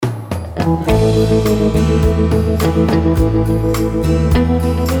The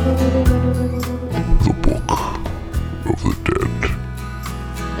Book of the Dead.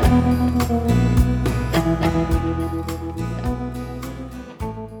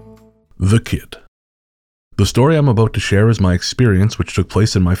 The Kid. The story I'm about to share is my experience which took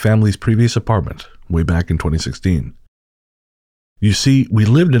place in my family's previous apartment, way back in 2016. You see, we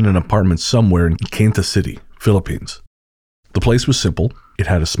lived in an apartment somewhere in Cainta City, Philippines. The place was simple. It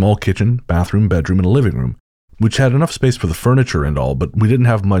had a small kitchen, bathroom, bedroom, and a living room, which had enough space for the furniture and all, but we didn't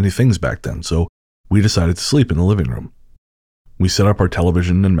have many things back then, so we decided to sleep in the living room. We set up our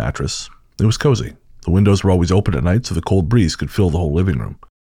television and mattress. It was cozy. The windows were always open at night so the cold breeze could fill the whole living room.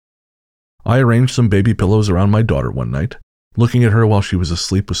 I arranged some baby pillows around my daughter one night. Looking at her while she was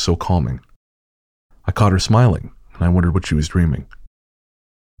asleep was so calming. I caught her smiling, and I wondered what she was dreaming.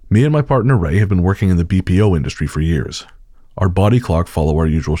 Me and my partner Ray have been working in the BPO industry for years. Our body clock follow our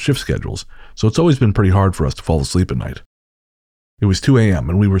usual shift schedules, so it's always been pretty hard for us to fall asleep at night. It was 2 a.m.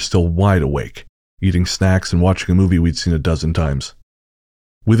 and we were still wide awake, eating snacks and watching a movie we'd seen a dozen times.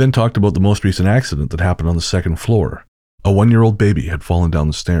 We then talked about the most recent accident that happened on the second floor. A 1-year-old baby had fallen down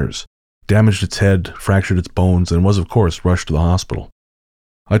the stairs, damaged its head, fractured its bones, and was of course rushed to the hospital.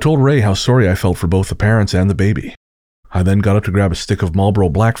 I told Ray how sorry I felt for both the parents and the baby. I then got up to grab a stick of Marlboro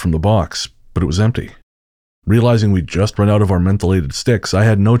Black from the box, but it was empty. Realizing we'd just run out of our mentholated sticks, I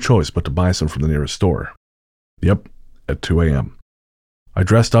had no choice but to buy some from the nearest store. Yep, at 2 a.m. I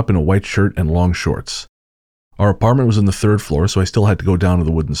dressed up in a white shirt and long shorts. Our apartment was in the 3rd floor, so I still had to go down to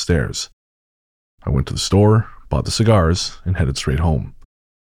the wooden stairs. I went to the store, bought the cigars, and headed straight home.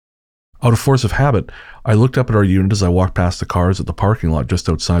 Out of force of habit, I looked up at our unit as I walked past the cars at the parking lot just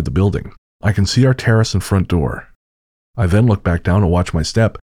outside the building. I can see our terrace and front door. I then looked back down to watch my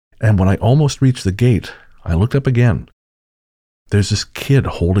step, and when I almost reached the gate, I looked up again. There's this kid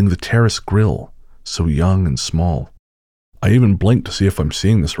holding the terrace grill, so young and small. I even blinked to see if I'm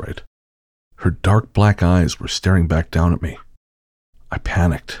seeing this right. Her dark black eyes were staring back down at me. I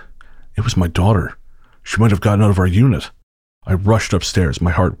panicked. It was my daughter. She might have gotten out of our unit. I rushed upstairs, my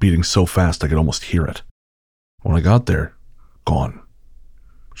heart beating so fast I could almost hear it. When I got there, gone.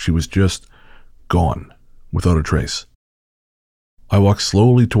 She was just gone, without a trace. I walked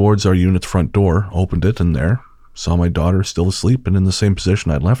slowly towards our unit's front door, opened it, and there, saw my daughter still asleep and in the same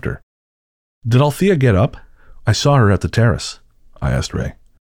position I'd left her. "Did Althea get up? I saw her at the terrace," I asked Ray.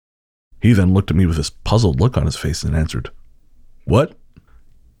 He then looked at me with this puzzled look on his face and answered, "What?"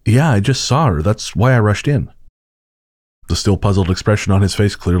 "Yeah, I just saw her. That's why I rushed in." The still puzzled expression on his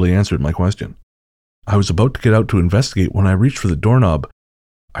face clearly answered my question. I was about to get out to investigate when I reached for the doorknob.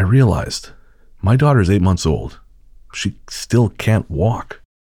 I realized my daughter's 8 months old. She still can't walk.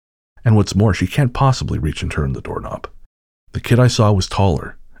 And what's more, she can't possibly reach and turn the doorknob. The kid I saw was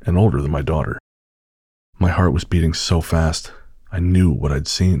taller and older than my daughter. My heart was beating so fast. I knew what I'd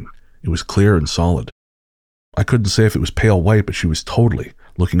seen. It was clear and solid. I couldn't say if it was pale white, but she was totally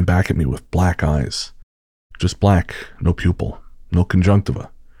looking back at me with black eyes. Just black, no pupil, no conjunctiva,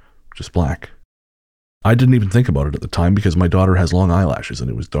 just black. I didn't even think about it at the time because my daughter has long eyelashes and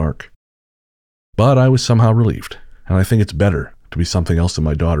it was dark. But I was somehow relieved, and I think it's better to be something else than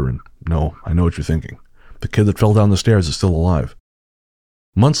my daughter, and no, I know what you're thinking. The kid that fell down the stairs is still alive.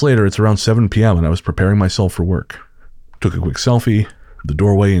 Months later, it's around 7 p.m. and I was preparing myself for work. Took a quick selfie, the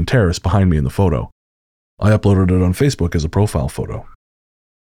doorway and terrace behind me in the photo. I uploaded it on Facebook as a profile photo.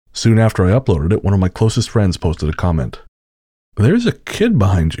 Soon after I uploaded it, one of my closest friends posted a comment. "There's a kid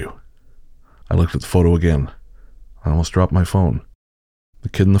behind you." I looked at the photo again. I almost dropped my phone. The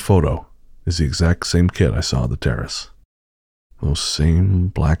kid in the photo is the exact same kid I saw at the terrace. Those same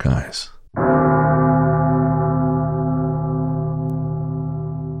black eyes.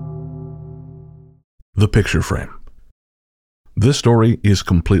 The picture frame. This story is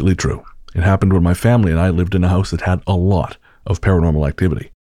completely true. It happened when my family and I lived in a house that had a lot of paranormal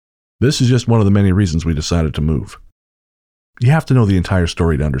activity. This is just one of the many reasons we decided to move. You have to know the entire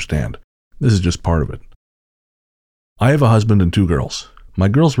story to understand. This is just part of it. I have a husband and 2 girls. My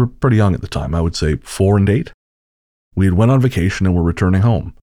girls were pretty young at the time, I would say 4 and 8. We had went on vacation and were returning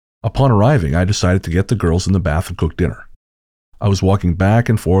home. Upon arriving, I decided to get the girls in the bath and cook dinner. I was walking back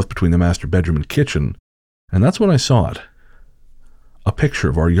and forth between the master bedroom and kitchen, and that's when I saw it. A picture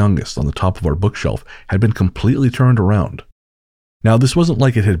of our youngest on the top of our bookshelf had been completely turned around. Now, this wasn't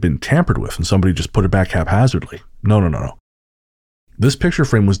like it had been tampered with and somebody just put it back haphazardly. No. This picture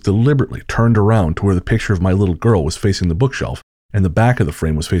frame was deliberately turned around to where the picture of my little girl was facing the bookshelf and the back of the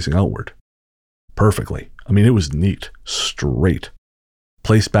frame was facing outward. Perfectly. I mean, it was neat, straight.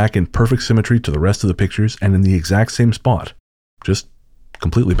 Placed back in perfect symmetry to the rest of the pictures and in the exact same spot. Just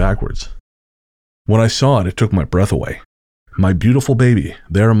completely backwards. When I saw it, it took my breath away. My beautiful baby,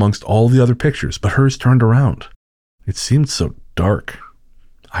 there amongst all the other pictures, but hers turned around. It seemed so dark.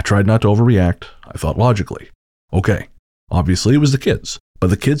 I tried not to overreact. I thought logically. Okay, obviously it was the kids, but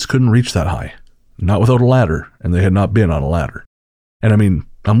the kids couldn't reach that high. Not without a ladder, and they had not been on a ladder. And I mean,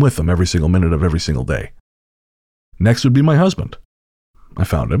 I'm with them every single minute of every single day. Next would be my husband. I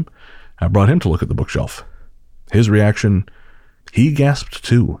found him. I brought him to look at the bookshelf. His reaction, he gasped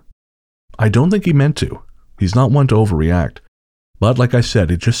too. I don't think he meant to. He's not one to overreact. But like I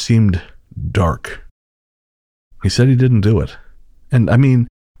said, it just seemed dark. He said he didn't do it. And I mean,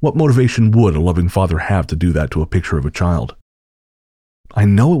 what motivation would a loving father have to do that to a picture of a child? I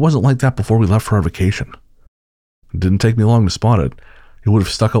know it wasn't like that before we left for our vacation. It didn't take me long to spot it. It would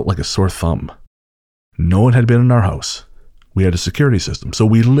have stuck out like a sore thumb. No one had been in our house. We had a security system, so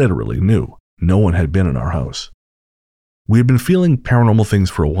we literally knew no one had been in our house. We had been feeling paranormal things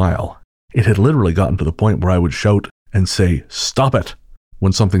for a while. It had literally gotten to the point where I would shout and say, "Stop it,"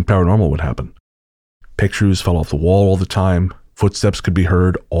 when something paranormal would happen. Pictures fell off the wall all the time. Footsteps could be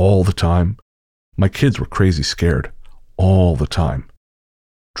heard all the time. My kids were crazy scared all the time.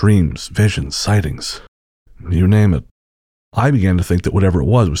 Dreams, visions, sightings, you name it. I began to think that whatever it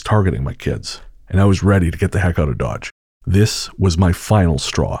was targeting my kids, and I was ready to get the heck out of Dodge. This was my final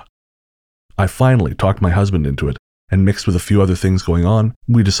straw. I finally talked my husband into it, and mixed with a few other things going on,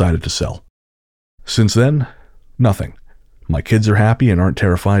 we decided to sell. Since then, nothing. My kids are happy and aren't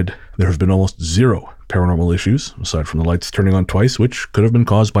terrified. There have been almost zero paranormal issues, aside from the lights turning on twice, which could have been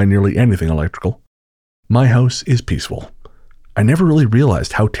caused by nearly anything electrical. My house is peaceful. I never really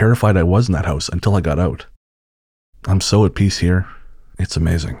realized how terrified I was in that house until I got out. I'm so at peace here. It's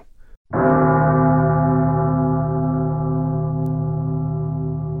amazing.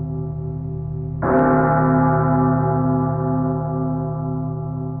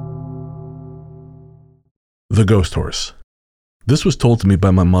 The Ghost Horse. This was told to me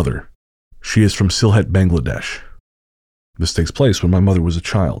by my mother. She is from Sylhet, Bangladesh. This takes place when my mother was a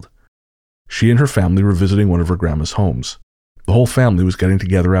child. She and her family were visiting one of her grandma's homes. The whole family was getting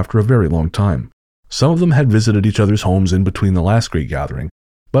together after a very long time. Some of them had visited each other's homes in between the last great gathering,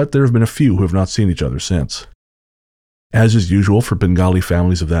 but there have been a few who have not seen each other since. As is usual for Bengali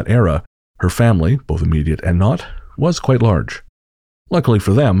families of that era, her family, both immediate and not, was quite large. Luckily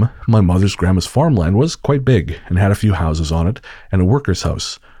for them, my mother's grandma's farmland was quite big and had a few houses on it and a worker's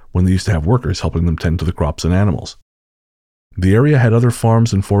house, when they used to have workers helping them tend to the crops and animals. The area had other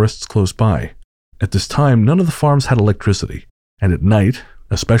farms and forests close by. At this time, none of the farms had electricity, and at night,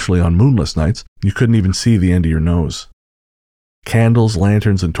 especially on moonless nights, you couldn't even see the end of your nose. Candles,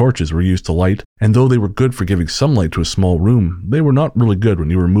 lanterns, and torches were used to light, and though they were good for giving some light to a small room, they were not really good when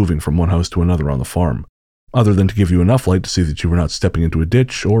you were moving from one house to another on the farm, other than to give you enough light to see that you were not stepping into a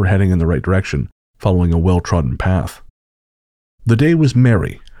ditch or heading in the right direction, following a well-trodden path. The day was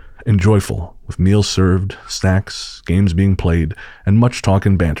merry and joyful, with meals served, snacks, games being played, and much talk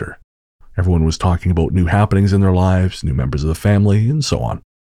and banter. Everyone was talking about new happenings in their lives, new members of the family, and so on.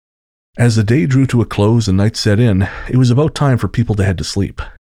 As the day drew to a close and night set in, it was about time for people to head to sleep.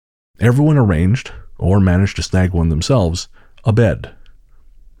 Everyone arranged, or managed to snag one themselves, a bed.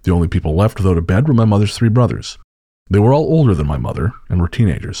 The only people left without a bed were my mother's 3 brothers. They were all older than my mother and were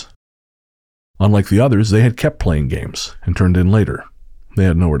teenagers. Unlike the others, they had kept playing games and turned in later. They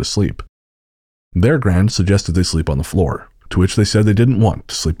had nowhere to sleep. Their grand suggested they sleep on the floor, to which they said they didn't want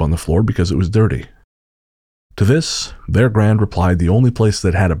to sleep on the floor because it was dirty. To this, their grand replied the only place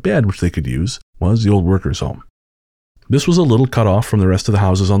that had a bed which they could use was the old workers' home. This was a little cut off from the rest of the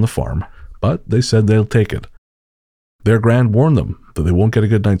houses on the farm, but they said they'll take it. Their grand warned them that they won't get a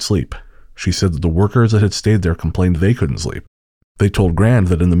good night's sleep. She said that the workers that had stayed there complained they couldn't sleep. They told Grand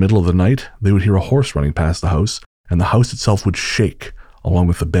that in the middle of the night they would hear a horse running past the house, and the house itself would shake along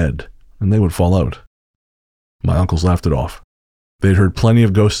with the bed, and they would fall out. My uncles laughed it off. They'd heard plenty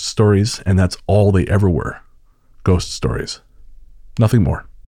of ghost stories, and that's all they ever were. Ghost stories. Nothing more.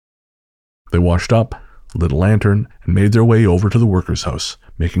 They washed up, lit a lantern, and made their way over to the workers' house,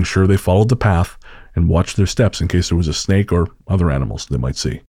 making sure they followed the path and watched their steps in case there was a snake or other animals they might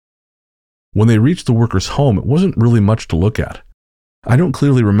see. When they reached the workers' home, it wasn't really much to look at. I don't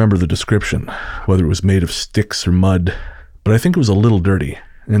clearly remember the description, whether it was made of sticks or mud, but I think it was a little dirty,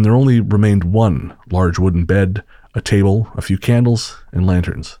 and there only remained one large wooden bed, a table, a few candles, and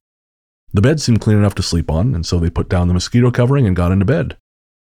lanterns. The bed seemed clean enough to sleep on, and so they put down the mosquito covering and got into bed.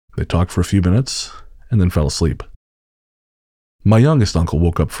 They talked for a few minutes, and then fell asleep. My youngest uncle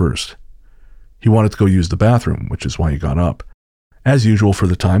woke up first. He wanted to go use the bathroom, which is why he got up. As usual for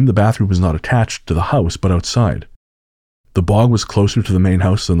the time, the bathroom was not attached to the house, but outside. The bog was closer to the main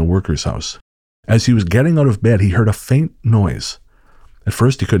house than the worker's house. As he was getting out of bed, he heard a faint noise. At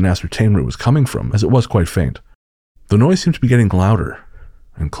first, he couldn't ascertain where it was coming from, as it was quite faint. The noise seemed to be getting louder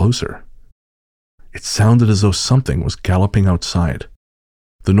and closer. It sounded as though something was galloping outside.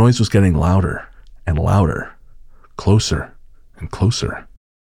 The noise was getting louder and louder, closer and closer.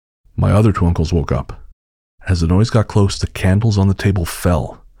 My other two uncles woke up. As the noise got close, the candles on the table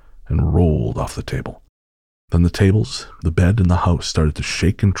fell and rolled off the table. Then the tables, the bed, and the house started to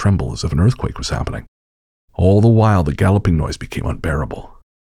shake and tremble as if an earthquake was happening. All the while, the galloping noise became unbearable.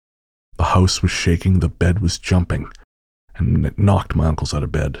 The house was shaking, the bed was jumping, and it knocked my uncles out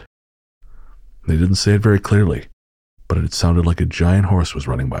of bed. They didn't say it very clearly, but it sounded like a giant horse was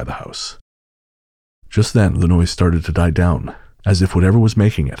running by the house. Just then, the noise started to die down, as if whatever was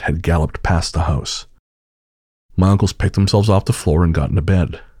making it had galloped past the house. My uncles picked themselves off the floor and got into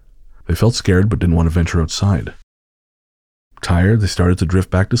bed. They felt scared but didn't want to venture outside. Tired, they started to drift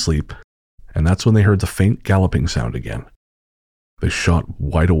back to sleep, and that's when they heard the faint galloping sound again. They shot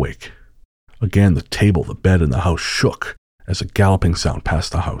wide awake. Again, the table, the bed, and the house shook as a galloping sound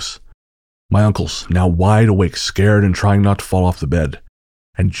passed the house. My uncles, now wide awake, scared and trying not to fall off the bed,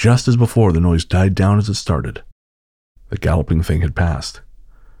 and just as before, the noise died down as it started. The galloping thing had passed.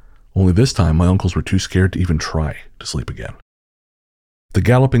 Only this time, my uncles were too scared to even try to sleep again. The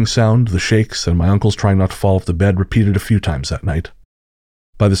galloping sound, the shakes, and my uncles trying not to fall off the bed repeated a few times that night.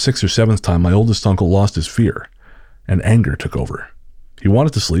 By the 6th or 7th time, my oldest uncle lost his fear, and anger took over. He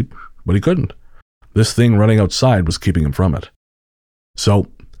wanted to sleep, but he couldn't. This thing running outside was keeping him from it. So,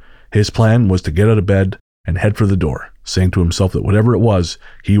 his plan was to get out of bed and head for the door, saying to himself that whatever it was,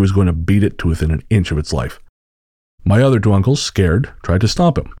 he was going to beat it to within an inch of its life. My other two uncles, scared, tried to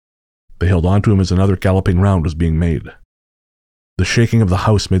stop him. They held on to him as another galloping round was being made. The shaking of the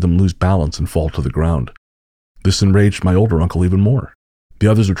house made them lose balance and fall to the ground. This enraged my older uncle even more. The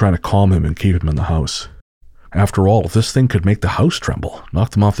others were trying to calm him and keep him in the house. After all, if this thing could make the house tremble,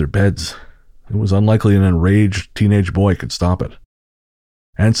 knock them off their beds, it was unlikely an enraged teenage boy could stop it.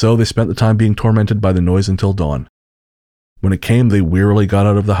 And so they spent the time being tormented by the noise until dawn. When it came, they wearily got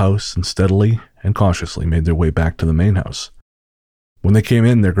out of the house and steadily and cautiously made their way back to the main house. When they came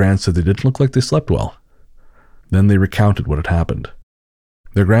in, their gran said they didn't look like they slept well. Then they recounted what had happened.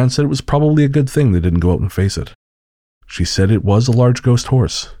 Their gran said it was probably a good thing they didn't go out and face it. She said it was a large ghost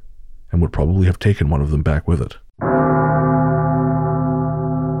horse, and would probably have taken one of them back with it.